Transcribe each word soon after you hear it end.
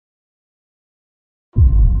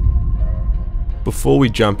Before we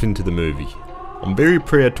jump into the movie, I'm very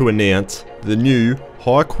proud to announce the new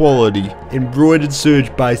high quality embroidered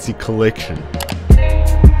serge basic collection.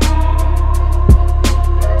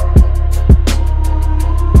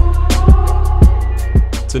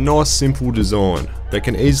 It's a nice simple design that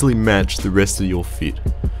can easily match the rest of your fit,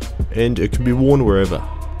 and it can be worn wherever.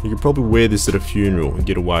 You can probably wear this at a funeral and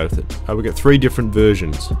get away with it. We've got 3 different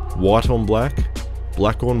versions: white on black,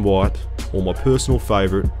 black on white, or my personal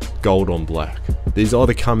favourite, gold on black. These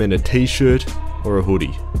either come in a t-shirt or a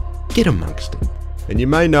hoodie. Get amongst it. And you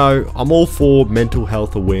may know I'm all for mental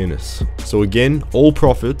health awareness. So again, all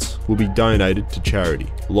profits will be donated to charity,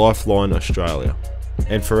 Lifeline Australia.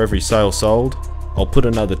 And for every sale sold, I'll put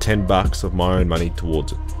another $10 of my own money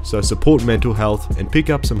towards it. So support mental health and pick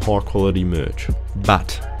up some high quality merch.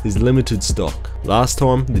 But there's limited stock. Last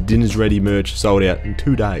time the Dinner's Ready merch sold out in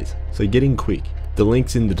 2 days, so get in quick. The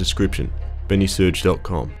link's in the description,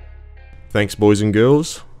 bennysurge.com. Thanks boys and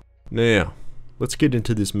girls. Now, let's get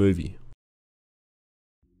into this movie.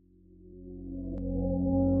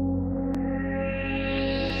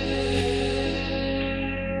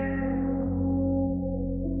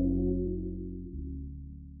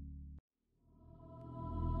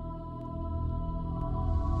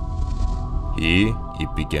 Here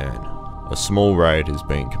it began. A small raid has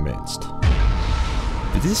been commenced.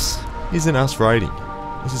 But this isn't us raiding.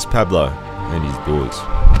 This is Pablo and his boys.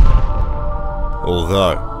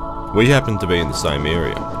 Although, we happen to be in the same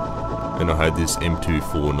area, and I had this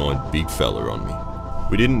M249 big fella on me.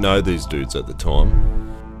 We didn't know these dudes at the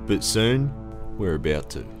time, but soon, we're about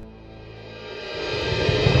to.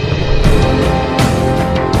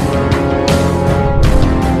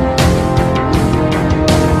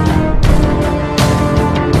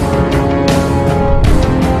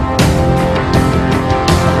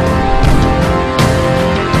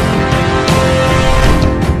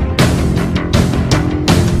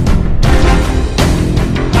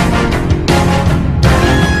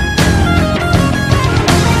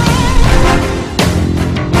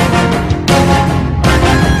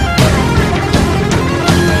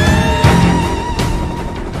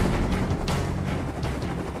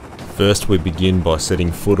 First, we begin by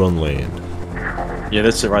setting foot on land. Yeah,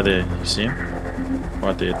 that's it right there. You see him?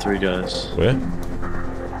 Right there, 3 guys. Where?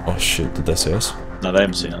 Oh shit, did they see us? No, they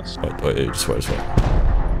haven't seen us. Wait, just wait.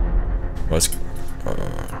 Let's...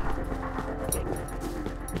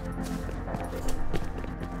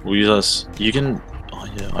 We'll use us. You can... Oh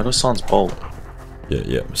yeah, I got Silence Bolt.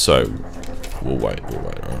 Yeah, so... We'll wait,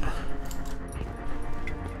 alright.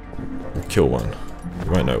 We'll kill one.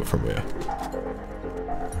 You won't know from where.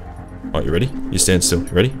 Alright, you ready? You stand still. You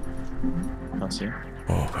ready? Can't see him.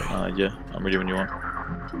 Oh, wait. Yeah, I'm ready when you want.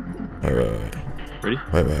 Alright. Ready?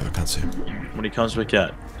 Wait, I can't see him. When he comes back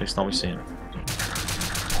out, next time we see him.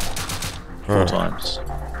 4 Alright. times.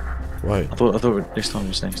 Wait. I thought next time we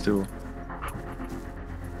were staying still.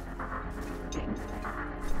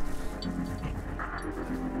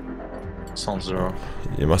 Silence 0.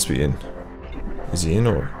 You must be in. Is he in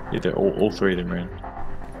or? Yeah, they're all 3 of them are in.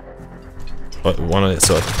 Oh, one on that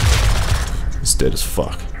side. He's dead as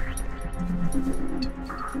fuck.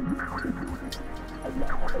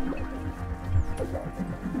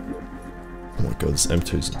 Oh my god, this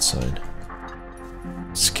M2's insane.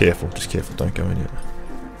 Just careful, don't go in yet.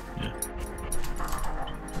 Yeah.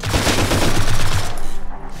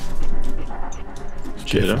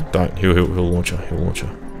 Careful, don't. He'll launch her.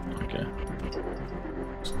 Okay.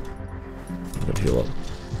 I'm gonna heal up.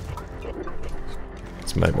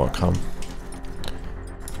 This mate might come.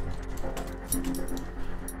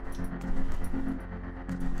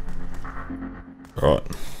 Right.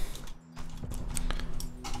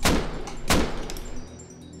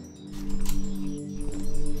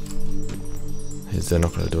 They're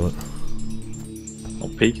not going to do it. I'll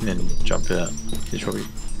peek and then jump out. He's probably...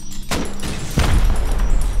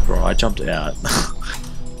 Bro, I jumped out.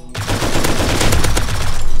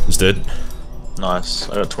 He's dead. Nice.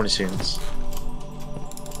 I got 20 seconds.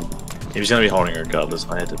 He was going to be holding her regardless.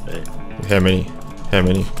 I had to bait. How many?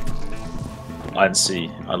 I didn't see.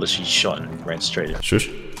 I literally shot and ran straight in. Shush.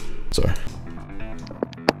 Sorry.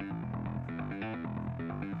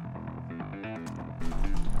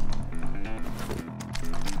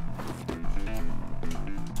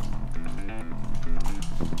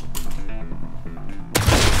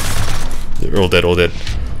 They're all dead.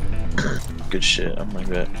 Good shit. I'm like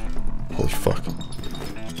that. Holy fuck.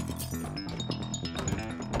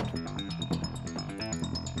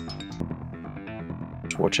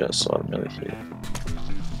 Just watch outside. I'm really here.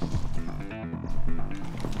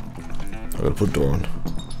 I gotta put door on.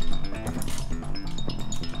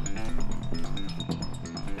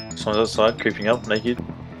 Someone's outside, creeping up, naked.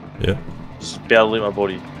 Yeah. He's about to loot my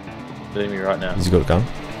body. Looting me right now. Has he got a gun?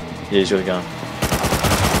 Yeah, he's got a gun.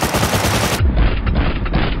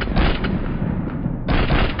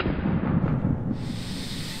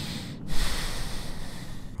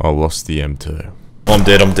 I lost the M2. I'm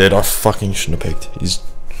dead. I fucking shouldn't have picked. He's...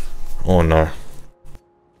 Oh no.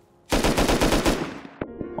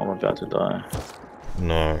 I'm about to die.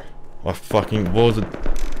 No. I fucking... What was it?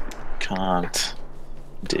 Can't.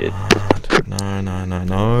 Dead.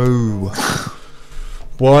 No.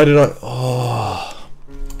 Why did I... Oh.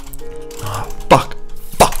 Ah, fuck.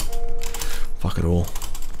 Fuck it all.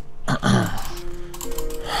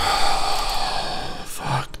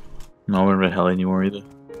 Fuck. No, I won't read hell anymore either.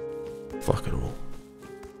 Fuck it all.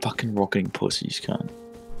 Fucking rocketing pussies, can't.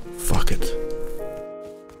 Fuck it.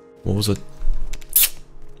 What was it?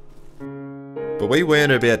 But we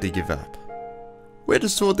weren't about to give up. We had to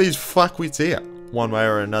sort these fuckwits out, one way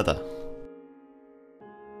or another.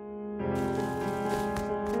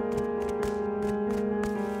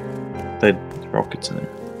 They had rockets in there.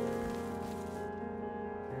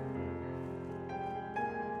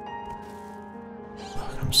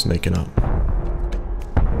 Fuck, I'm sneaking up.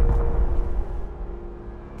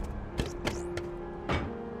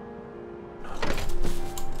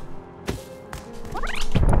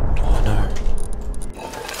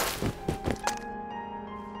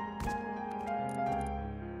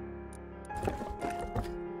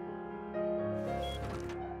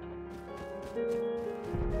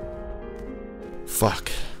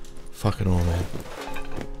 Fuck it all, man.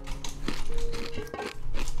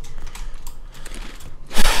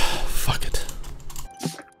 Fuck it.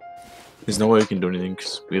 There's no way we can do anything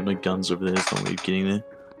because we have no guns over there. There's no way of getting there.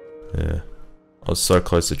 Yeah. I was so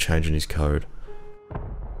close to changing his code.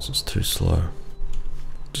 It's just too slow.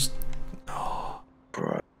 Just... Oh.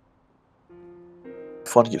 Bro.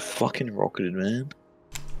 Fun to get fucking rocketed, man.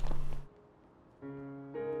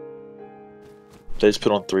 They just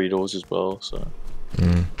put on 3 doors as well, so...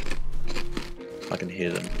 I can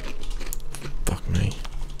hear them. Fuck me.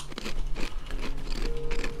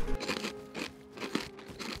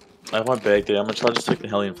 I have my bag there. I'm gonna try to just take the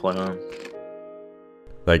heli and fly home.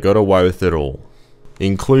 They got away with it all.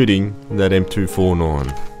 Including that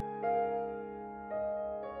M249.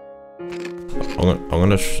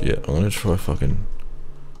 I'm gonna try fucking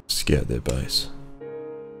scout their base.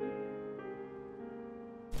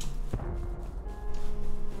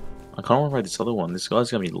 I can't remember this other one. This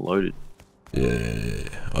guy's gonna be loaded. Yeah.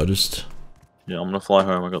 Yeah, I'm gonna fly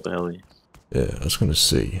home. I got the heli. Yeah, I was gonna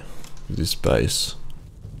see this base.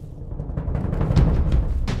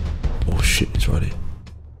 Oh shit, it's right here.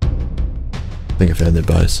 I think I found their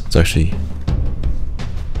base. It's actually...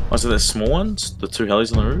 Oh, so there's small ones? The 2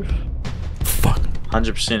 helis on the roof? Fuck.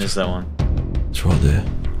 100% is that one. It's right there.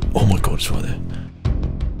 Oh my god, it's right there.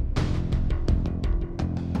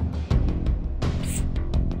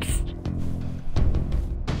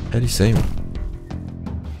 How do you see me?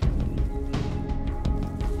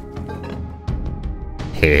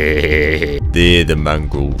 There the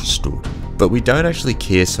mongrel stood. But we don't actually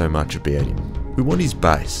care so much about him. We want his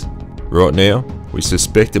base. Right now, we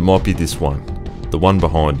suspect it might be this one. The one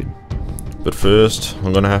behind him. But first,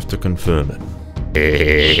 I'm gonna have to confirm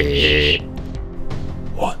it.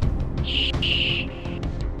 What?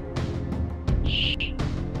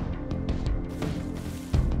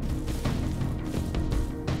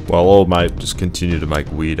 While old mate just continued to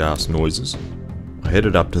make weird ass noises, I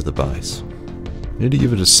headed up to the base. Need to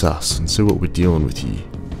give it a suss and see what we're dealing with here.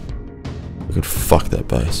 We could fuck that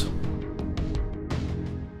base.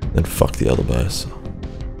 Then fuck the other base.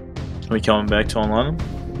 Are we coming back to online them?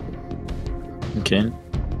 Okay.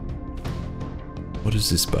 What is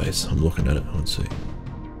this base? I'm looking at it, let's see.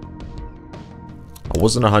 I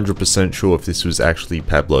wasn't 100% sure if this was actually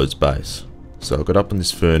Pablo's base, so I got up in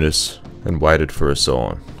this furnace and waited for a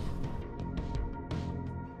sign.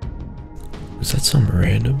 Was that some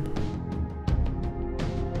random?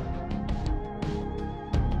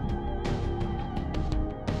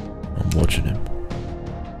 I'm watching him.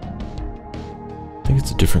 I think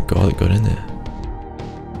it's a different guy that got in there.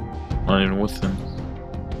 Not even with them.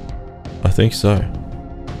 I think so.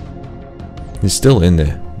 He's still in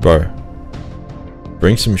there, bro.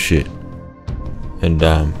 Bring some shit. And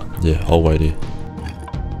yeah, I'll wait here.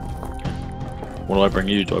 What do I bring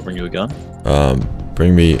you? Do I bring you a gun?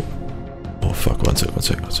 Bring me... Oh fuck, one sec.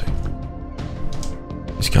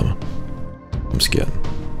 He's coming. I'm scouting.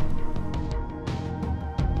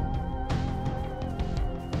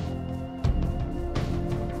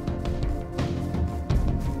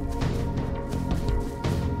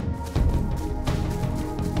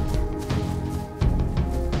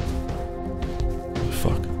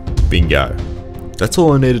 Bingo. That's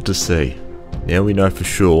all I needed to see. Now we know for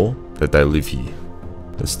sure that they live here.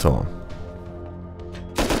 It's time.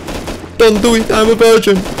 Don't do it, I'm a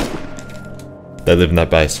virgin! They live in that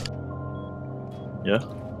base. Yeah?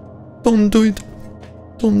 Don't do it.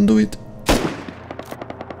 Don't do it.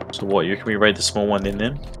 So what, you reckon we raid the small one then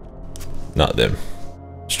them? Not them.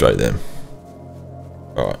 Straight them.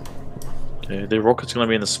 Alright. Okay, their rocket's gonna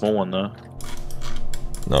be in the small one though.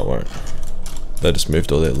 No, it won't. They just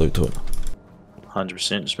moved all their loot to it.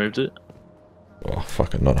 100% just moved it? Oh,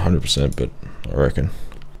 fuck it, not 100%, but I reckon.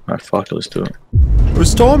 Alright, fuck it, let's do it. It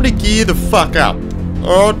was time to gear the fuck up.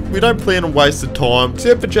 Alright, we don't plan on wasting time,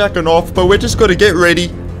 except for jacking off, but we're just gotta get ready,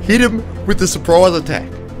 hit him with the surprise attack.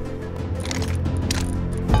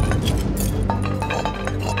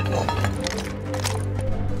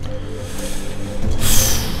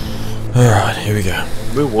 Alright, here we go.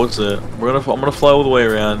 Where was it? I'm gonna fly all the way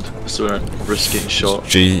around so we don't risk getting shot.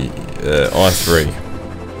 I3.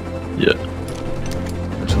 Yeah.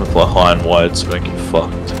 I'm just gonna fly high and wide so we don't get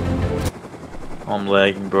fucked. I'm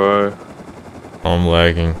lagging, bro. I'm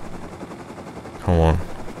lagging. Come on.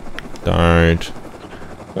 Don't.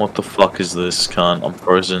 What the fuck is this? Can't. I'm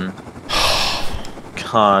frozen.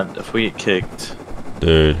 Can't. If we get kicked,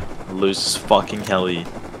 Dude. I lose this fucking heli.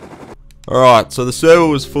 Alright, so the server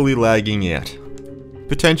was fully lagging out.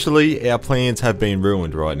 Potentially, our plans have been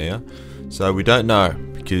ruined right now. So we don't know,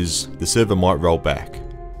 because the server might roll back.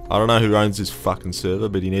 I don't know who owns this fucking server,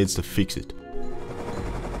 but he needs to fix it.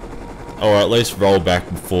 Or at least roll back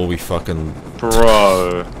before we fucking...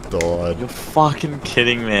 Bro. died. You're fucking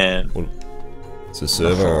kidding, man. Well, it's the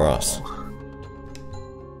server or us?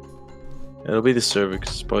 It'll be the server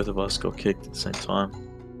because both of us got kicked at the same time.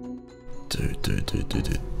 Dude.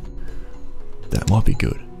 That might be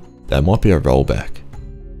good. That might be a rollback.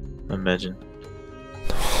 Imagine.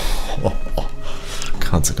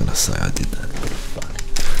 Cunts are gonna say I did that.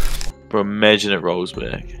 Fuck. Bro, imagine it rolls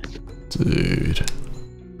back. Dude.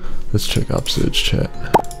 Let's check Upsurge chat.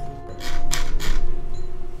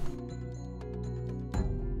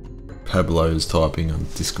 Pablo is typing on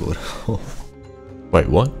Discord. Wait,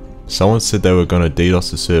 what? Someone said they were gonna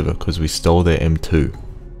DDoS the server because we stole their M2.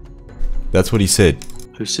 That's what he said.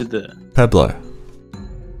 Who said that? Pablo.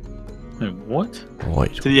 Wait, what?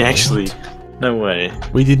 Wait. Did he actually? What? No way.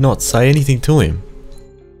 We did not say anything to him.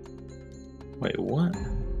 Wait, what?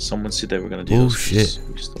 Someone said they were gonna do Bullshit. this.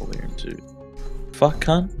 We stole their M2. Fuck,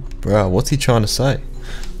 cunt. Bro, what's he trying to say?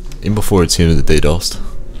 In before it's him that DDoSed.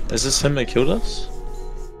 Is this him that killed us?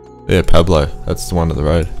 Yeah, Pablo. That's the one at the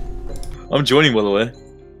road. I'm joining, by the way.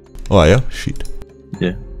 Oh yeah? Shit.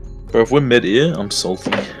 Yeah. Bro, if we're mid-air, I'm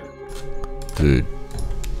salty. Dude.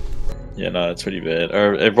 Yeah, no, it's pretty bad.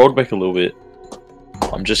 It rolled back a little bit.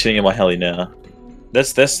 I'm just getting in my heli now.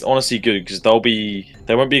 That's honestly good because they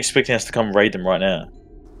won't be expecting us to come raid them right now.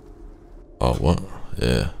 Oh, what?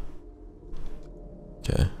 Yeah.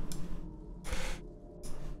 Okay.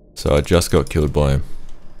 So I just got killed by him.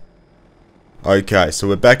 Okay, so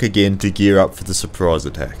we're back again to gear up for the surprise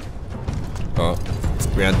attack. Oh,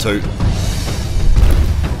 round 2.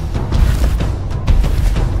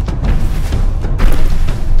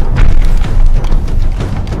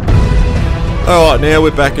 Alright, now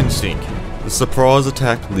we're back in sync. The surprise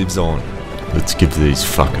attack lives on. Let's give these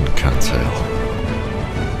fucking cunts hell.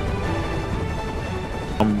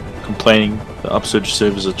 I'm complaining the Upsurge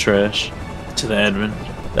servers are trash to the admin.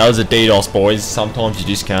 That was a DDoS, boys. Sometimes you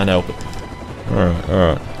just can't help it.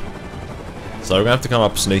 Alright. So we're gonna have to come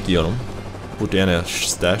up sneaky on them. Put down our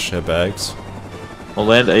stash, our bags. I'll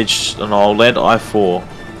land I'll land I4.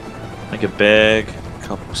 Make a bag, a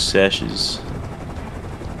couple stashes.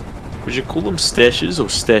 Would you call them stashes or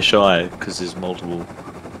stash I? Because there's multiple.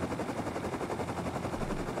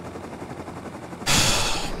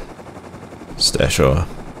 Stash eye.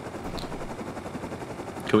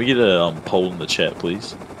 Can we get a poll in the chat,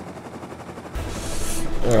 please?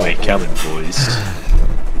 Wait, come in, boys.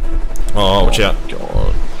 Oh, watch out.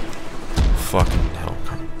 God. Fucking hell.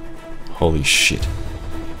 Holy shit.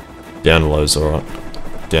 Down low's alright.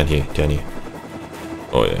 Down here.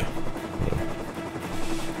 Oh yeah.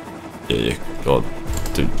 Yeah. God.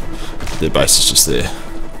 Dude. Their base is just there.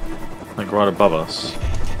 Like right above us.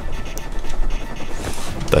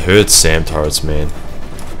 They heard SAM turrets, man.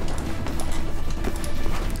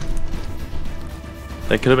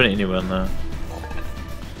 They could have been anywhere there.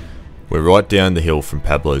 We're right down the hill from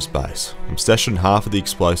Pablo's base. I'm stashing half of the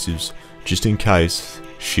explosives just in case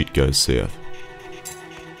shit goes south.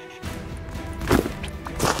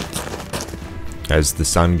 As the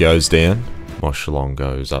sun goes down, my shalong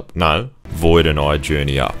goes up. No, Void and I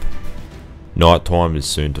journey up. Nighttime is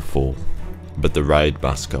soon to fall. but the raid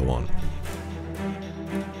must go on.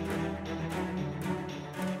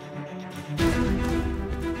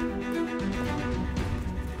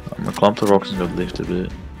 I'm gonna climb the rocks and go lift a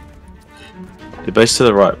bit. The base to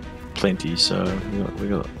the right, plenty, so we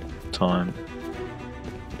got time.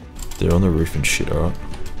 They're on the roof and shit, alright?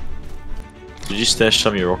 Did you stash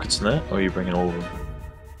some of your rockets in there, or are you bringing all of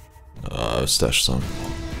them? Stash some.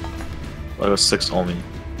 I got 6 on me.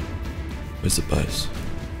 Where's the base?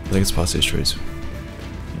 I think it's past these trees.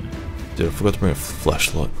 Dude, I forgot to bring a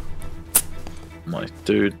flashlight. I'm like,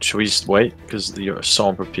 dude, should we just wait? Because you're so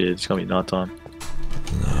unprepared, it's gonna be night time.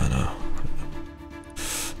 No.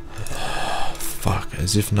 Fuck,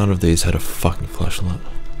 as if none of these had a fucking flashlight.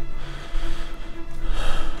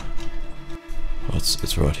 Oh,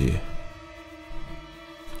 it's right here.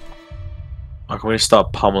 Like, we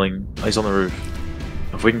start pummeling. He's on the roof.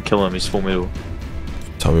 If we can kill him, he's full middle.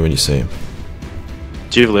 Tell me when you see him.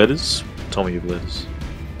 Do you have ladders? Tell me you have ladders.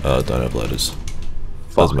 Don't have ladders.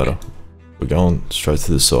 Fuck. Doesn't matter. We're going straight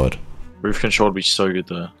to the side. Roof control would be so good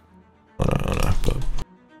though. I know, but...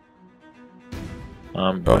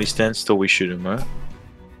 When he stands still, we shoot him, right?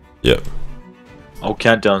 Yep. I'll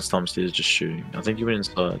count down some stairs, just shooting. I think you went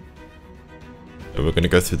inside. And we're gonna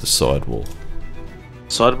go through the side wall.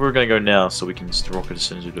 Side we're gonna go now, so we can just rocket as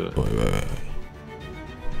soon as we do it. Wait.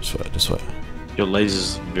 Just wait. Your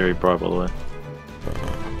laser's very bright, by the way.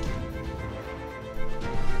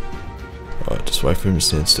 Alright, just wait for him to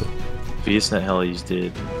stand still. If he hits that hell, he's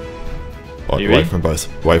dead. Alright, wait from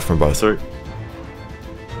both. Wait from both. Through.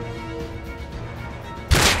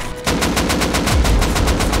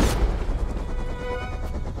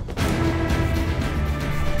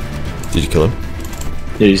 Did you kill him?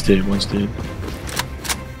 Yeah, he's dead. One's dead.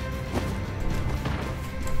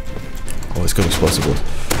 Oh, he's got explosive balls.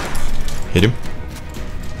 Hit him.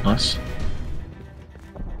 Nice.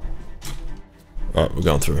 Alright, we're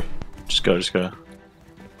going through. Just go.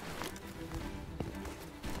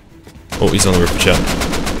 Oh, he's on the roof of chat.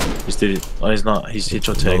 He's dead. Oh, he's not. He's hit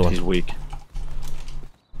your tag. He's weak.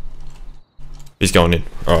 He's going in.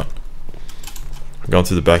 Alright. I'm going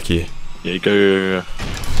through the back here. Yeah, go.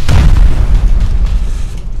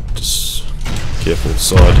 Just careful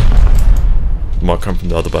side. Might come from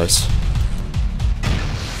the other base.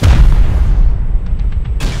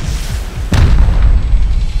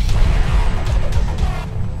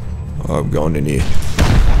 I'm going in here.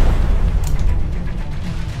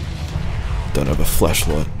 Don't have a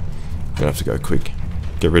flashlight. Gonna have to go quick.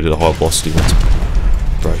 Get rid of the high velocity ones.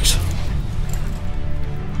 Brakes.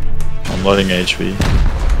 I'm loading HP.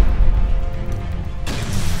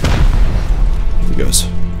 Here he goes.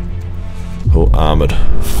 Oh, armored.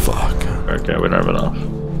 Fuck. Okay, we don't have enough.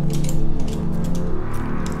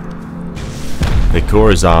 The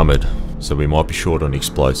core is armored, so we might be short on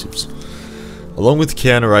explosives. Along with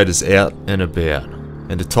counter raiders out and about.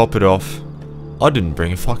 And to top it off, I didn't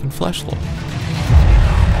bring a fucking flashlight.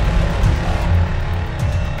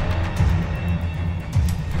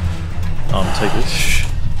 Take this.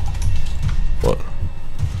 What?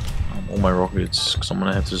 All my rockets, because I'm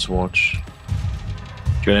gonna have to just watch.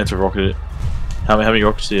 You're gonna have to rocket it. How many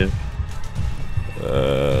rockets do you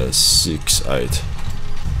have? 6, 8.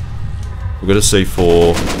 We've got a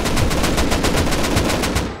C4.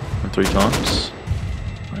 And 3 times.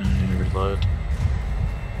 I need to reload.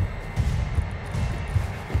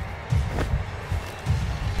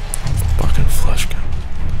 Fucking flash gun.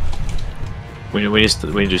 We need to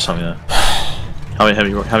do something there. How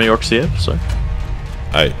many rockets do you have? Sorry.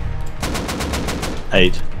 8.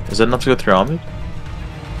 8. Is that enough to go through armored?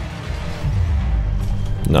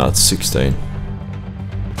 No, it's 16.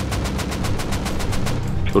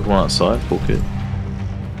 Killed one outside, full kit.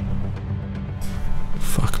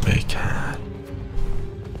 Fuck me, cat.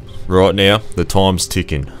 Right now, the time's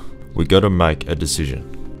ticking. We gotta make a decision.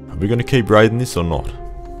 Are we gonna keep raiding this or not?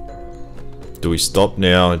 Do we stop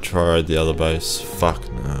now and try raid the other base? Fuck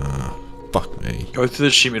nah. Fuck me. Go through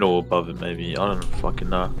the shipment or above it, maybe. I don't fucking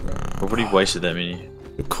know. We've already wasted that many.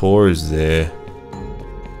 The core is there.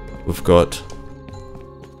 We've got...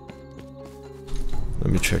 Let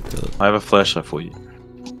me check the... I have a flashlight for you.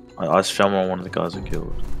 I just found one of the guys I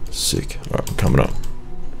killed. Sick. Alright, I'm coming up.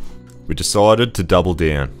 We decided to double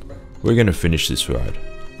down. We're gonna finish this raid.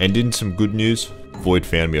 And in some good news, Void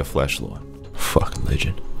found me a flashlight. Fucking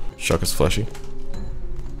legend. Shocker's flashy.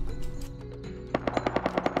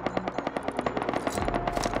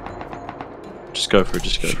 Just go for it,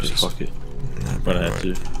 just go for it, fuck it. Nah, I don't have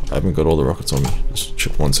to. I haven't got all the rockets on me. Just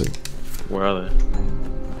check one sec. Where are they?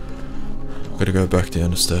 Gotta go back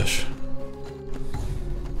down to stash.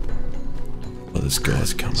 Oh, this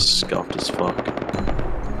guy's coming. Scuffed as fuck.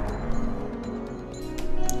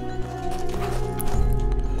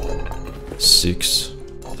 6,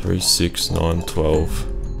 3, 6, 9, 12,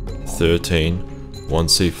 13, 1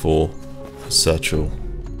 C4, satchel,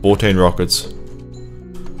 14 rockets. And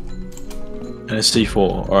a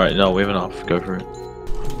C4. Alright, no, we have enough. Go for it.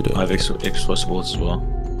 Yeah. I have explosive bullets as well.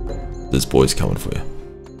 There's boys coming for you.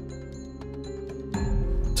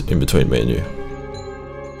 It's in between me and you.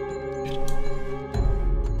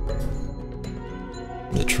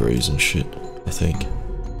 The trees and shit, I think.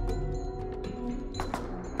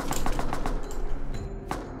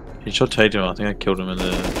 He shot Tatum. I think I killed him in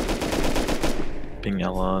the Bing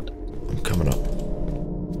Allard. I'm coming up.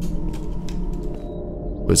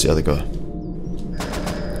 Where's the other guy?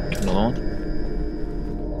 Coming along.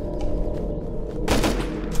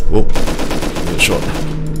 Oh, got shot.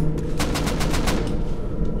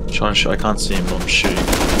 Trying to shoot. I can't see him, but I'm shooting.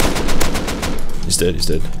 He's dead, he's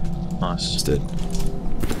dead. Nice. He's dead.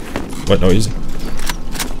 Wait, no, easy.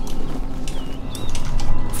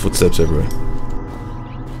 Footsteps everywhere.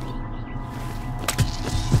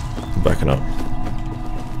 I'm backing up.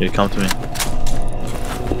 Yeah, come to me.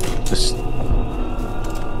 Just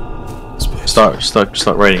Space.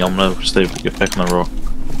 start raiding. I'm gonna stay get back on the rock.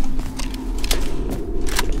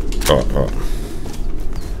 Alright, alright.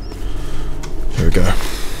 Here we go.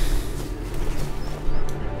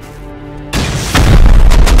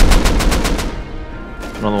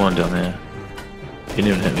 Another one down there. He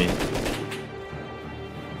didn't even hit me.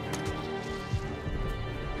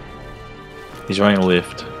 He's running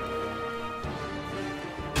left.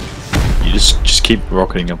 You just keep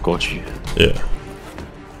rocketing. I've got you. Yeah.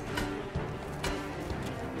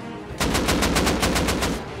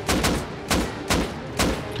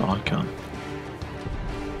 Oh, I can't.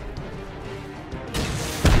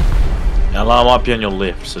 The alarm might be on your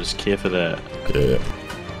left, so just care for that. Yeah.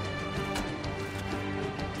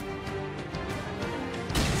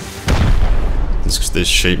 There's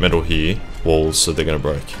sheet metal here, walls, so they're gonna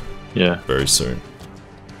break Yeah. very soon.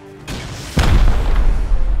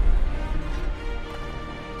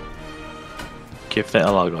 Care for that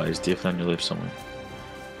LR guy. He's definitely on your left somewhere.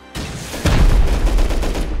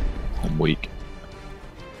 I'm weak.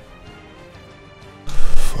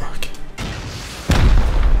 Fuck.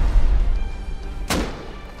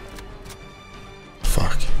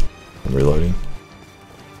 Fuck. I'm reloading.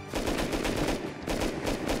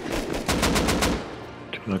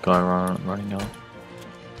 The guy running out.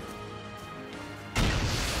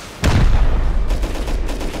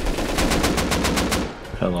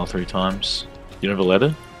 Hello 3 times. You don't have a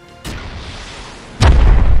ladder?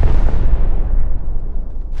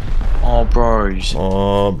 Oh, bro.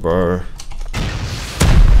 Oh, bro.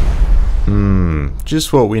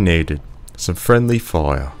 Just what we needed. Some friendly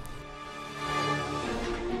fire.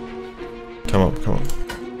 Come on, come on.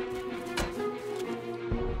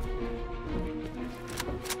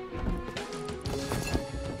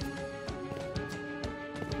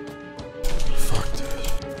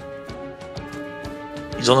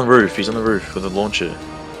 He's on the roof. He's on the roof with a launcher.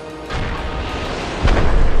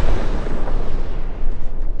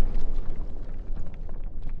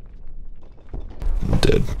 I'm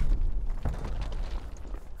dead.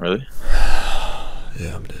 Really?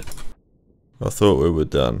 Yeah, I'm dead. I thought we were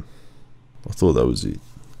done. I thought that was it.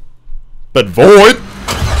 But void!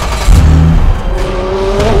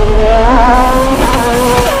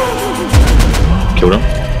 Killed him.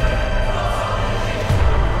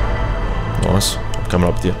 Nice. I'm coming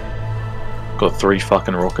up with you. Got 3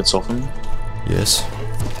 fucking rockets off him. Yes.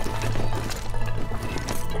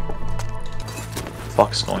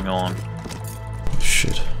 Fuck's going on?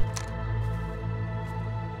 Shit.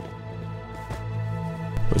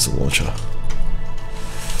 Where's the launcher?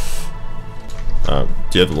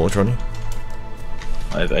 Do you have the launcher on you?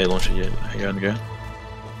 I have a launcher yet. How you on the go? I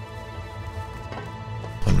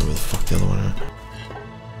don't know where the fuck the other one is.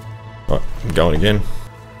 Right, I'm going again.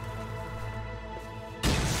 The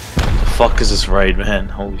fuck is this raid, man?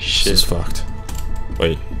 Holy shit. This is fucked.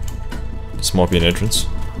 Wait. This might be an entrance.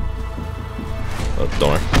 Oh,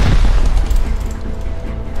 don't worry.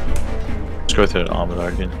 Let's go through that armor though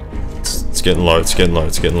again. It's getting low, it's getting low,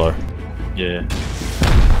 it's getting low. Yeah.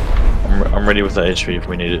 I'm ready with the HP if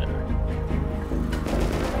we need it.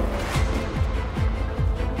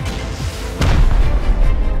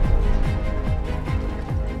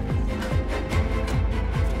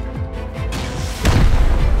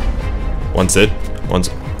 One's dead, one's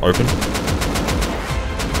open.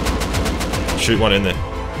 Shoot one in there.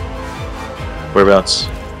 Whereabouts?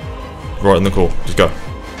 Right in the core, just go.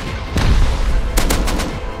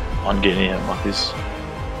 I'm getting here, Marcus.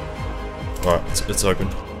 Alright, it's open.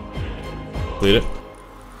 Cleared it.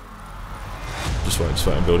 Just wait,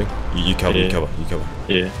 I'm building. You cover, Yeah. you cover, you cover.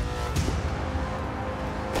 Yeah.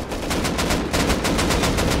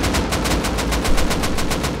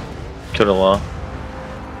 Killed a lot.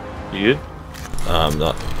 You good?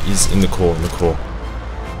 Not. He's in the core,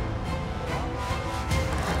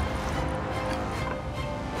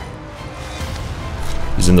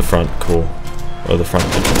 He's in the front core. Or the front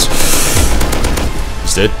entrance.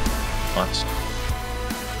 He's dead. Nice.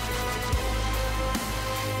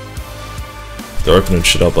 They're opening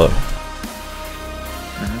shit up, though.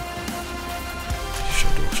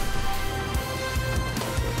 Shut door.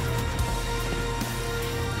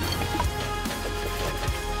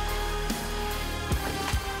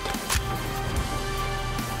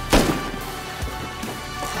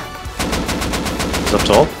 He's up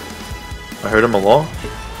top. I heard him a lot.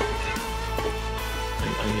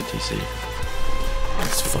 I get TC.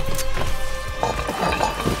 It's fucking...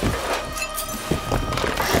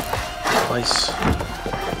 Nice.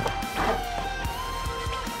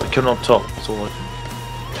 I killed him up top. That's all I can.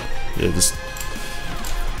 Yeah, there's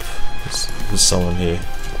someone here.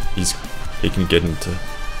 He can get into...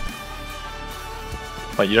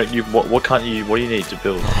 Wait, what do you need to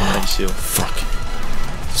build? What can you seal? Fuck.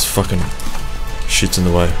 This fucking shit's in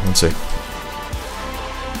the way. One sec.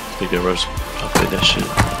 We go roast. Upgrade that shit.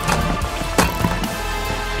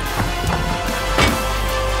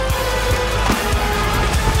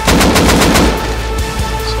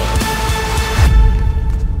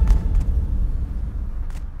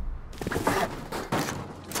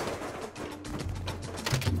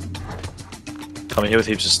 Come here with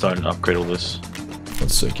heaps of stone and upgrade all this. One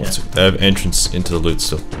sec. They have entrance into the loot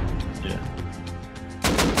still. Yeah.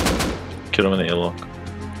 Kill them in the airlock.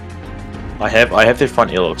 I have their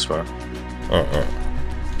front airlocks, bro. Alright.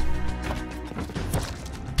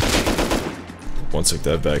 One sec,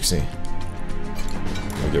 they have bags here.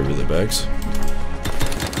 Can we get rid of the bags?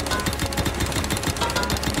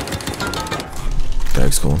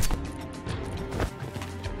 Bags gone.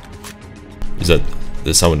 Is that...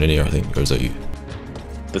 There's someone in here, I think, or is that you?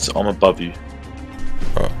 I'm above you.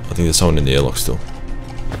 Alright, I think there's someone in the airlock still.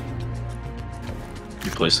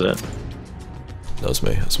 You place that. That was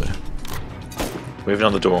me. We have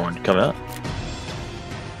another door on. Come out.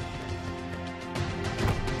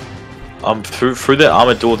 I'm through that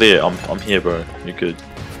armored door there. I'm here, bro. You're good.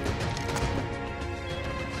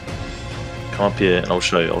 Come up here and I'll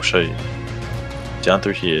show you. Down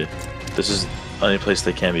through here. This is the only place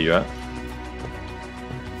they can be, right?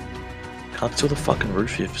 Can't see the fucking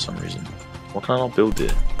roof here for some reason. Why can I not build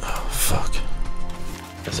there? Oh, fuck.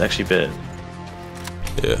 That's actually bad.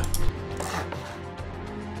 Yeah.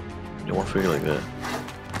 You want to figure like that.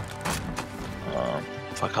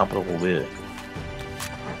 If I can't put a wall there.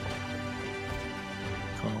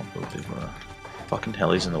 Can't build there, bro. Fucking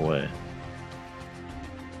hell, he's in the way.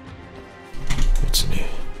 What's in here?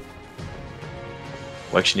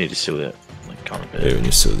 We actually need to seal that. Like, kind of bad. Yeah, we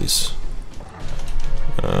need to seal this.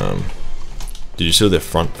 Did you seal their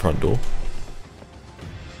front door?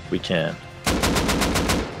 We can.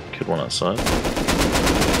 Killed one outside.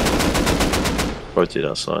 Both did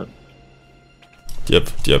outside. Yep.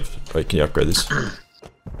 Wait, can you upgrade this?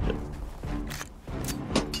 Yep.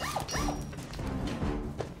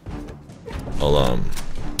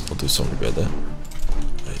 I'll do something about that.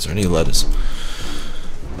 Wait, is there any ladders?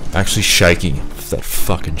 I'm actually shaking. That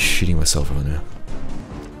fucking shitting myself right now.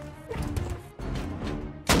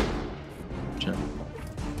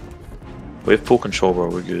 We have full control, bro.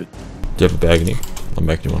 We're good. Do you have a bag in here? I'll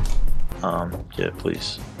make you one. Yeah,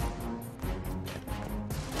 please.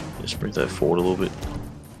 Just bring that forward a little bit.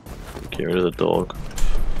 Get rid of the dog.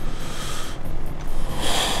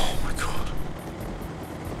 Oh my god.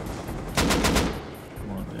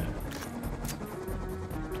 Come on, man.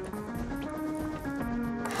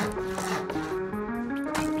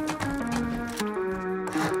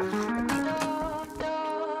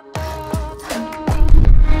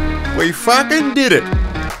 We fucking did it!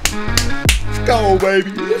 Let's go,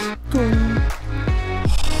 baby! Let's go!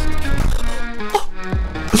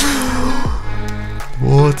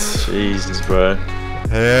 What? Jesus, bro.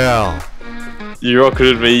 Hell. You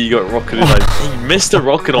rocketed me, you got rocketed. He missed a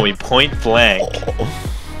rocket on me point blank.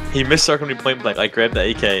 He missed a rocket on me point blank. I grabbed the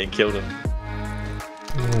AK and killed him.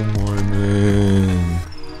 Oh my man.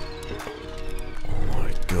 Oh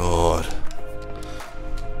my god.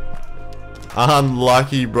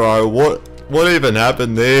 Unlucky, bro. What even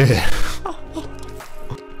happened there?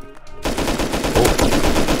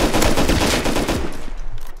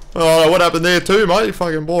 Oh, what happened there too, mate? You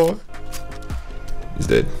fucking boy. He's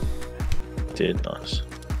dead. Dead, nice.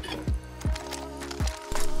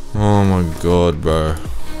 Oh my god, bro.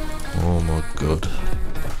 Oh my god.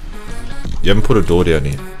 You haven't put a door down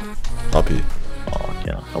here. Up here. Oh,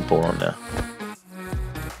 yeah. I'll pull on now.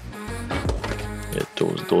 Yeah,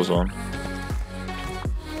 Doors on.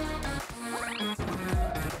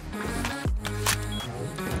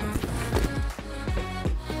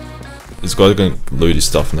 This guy's going to loot his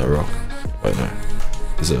stuff in that rock. Wait, no.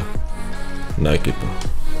 There's a naked.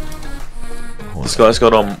 This guy's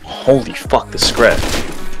got holy fuck, the scrap.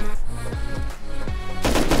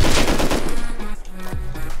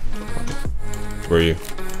 Where are you?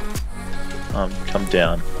 Come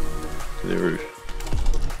down to the roof.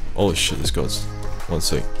 Holy shit, this guy's. One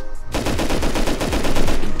sec.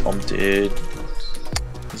 I'm dead.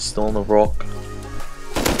 He's still on the rock.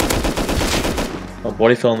 My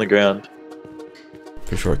body fell on the ground.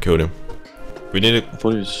 Pretty sure I killed him. We need to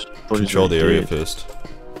control the area first.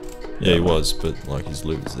 Yeah, he was, but like his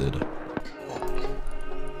loot was there.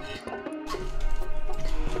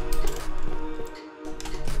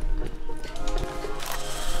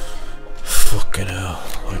 Fucking hell,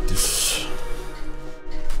 like this.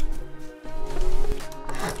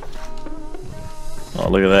 Oh,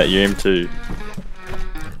 look at that, you're M2.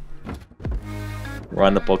 Right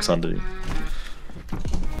in the box under you.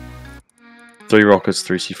 3 rockets,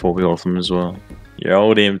 3 C4, we got them as well. Your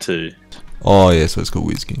old M2. Oh yeah, so it's called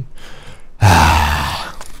Whiskey.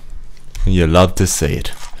 You love to see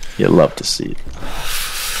it. You love to see it.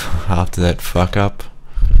 After that fuck up.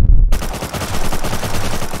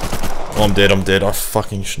 Oh, I'm dead. I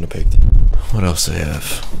fucking shouldn't have picked it. What else do I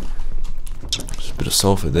have? There's a bit of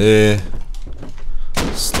sulfur there.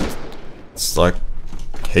 It's like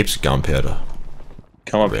heaps of gunpowder.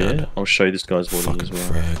 Come up here, I'll show you this guy's body fucking as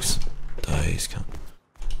well. frags. Days come.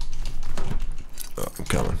 Oh, I'm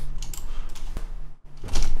coming.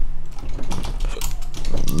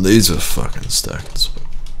 These are fucking stacked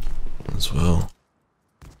as well.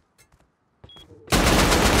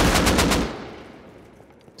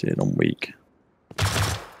 Dude, I'm weak.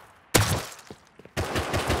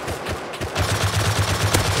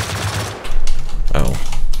 Oh.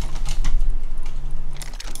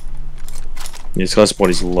 Yeah, this guy's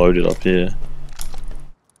body's loaded up here.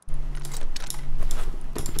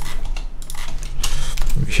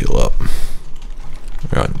 Let me heal up.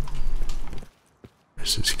 Right.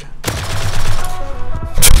 Where's this guy?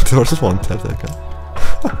 Did I just one tap that guy?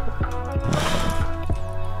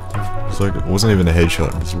 It's like it wasn't even a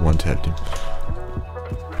headshot, just one tapped him.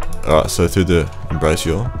 Alright, so through the embrace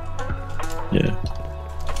y'all? Yeah.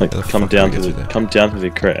 Like come down through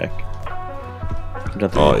the crack.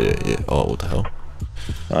 Oh yeah. Oh, what the hell?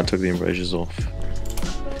 I took the embrasures off.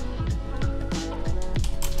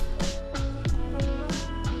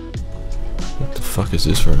 What the fuck is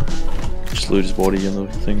this from? Just loot his body in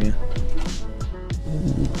the thing here.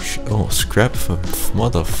 Ooh, oh, scrap for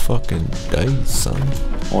motherfucking days, son.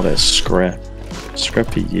 Oh, that's scrap. Scrap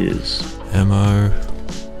for years. Ammo.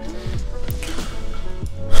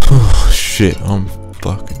 Oh shit, I'm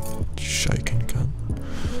fucking shaking, cunt.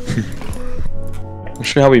 I'm not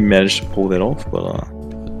sure how we managed to pull that off, but I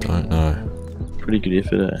don't know. Pretty good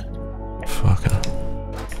effort, eh?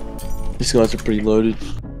 Fucker. These guys are pretty loaded.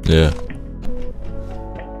 Yeah.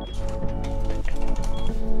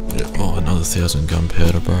 Oh, another 1,000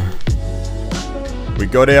 gunpowder, bro. We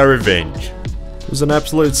got our revenge. It was an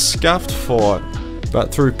absolute scuffed fight,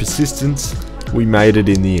 but through persistence, we made it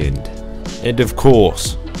in the end. And of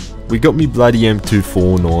course, we got me bloody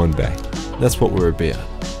M249 back. That's what we're about.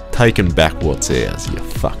 Taking back what's ours, you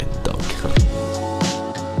fucking dog.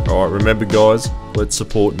 Alright, remember guys, let's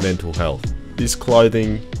support mental health. This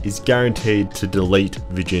clothing is guaranteed to delete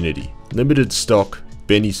virginity. Limited stock,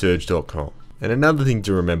 bennysurge.com. And another thing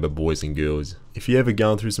to remember, boys and girls, if you're ever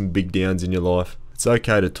going through some big downs in your life, it's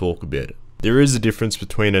okay to talk about it. There is a difference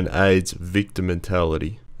between an AIDS victim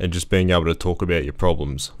mentality and just being able to talk about your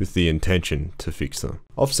problems with the intention to fix them.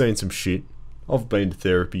 I've seen some shit. I've been to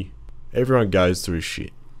therapy. Everyone goes through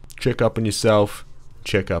shit. Check up on yourself,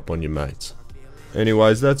 check up on your mates.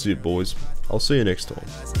 Anyways, that's it boys. I'll see you next time.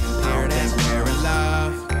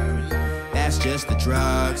 That's just the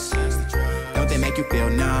drugs. Don't they make you feel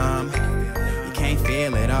numb? You can't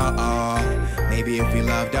feel it all. Maybe if we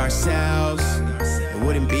loved ourselves, it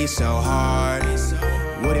wouldn't be so hard.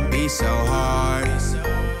 Wouldn't be so hard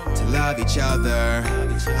to love each other.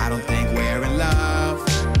 I don't think we're in love.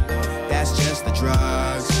 That's just the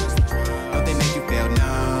drugs.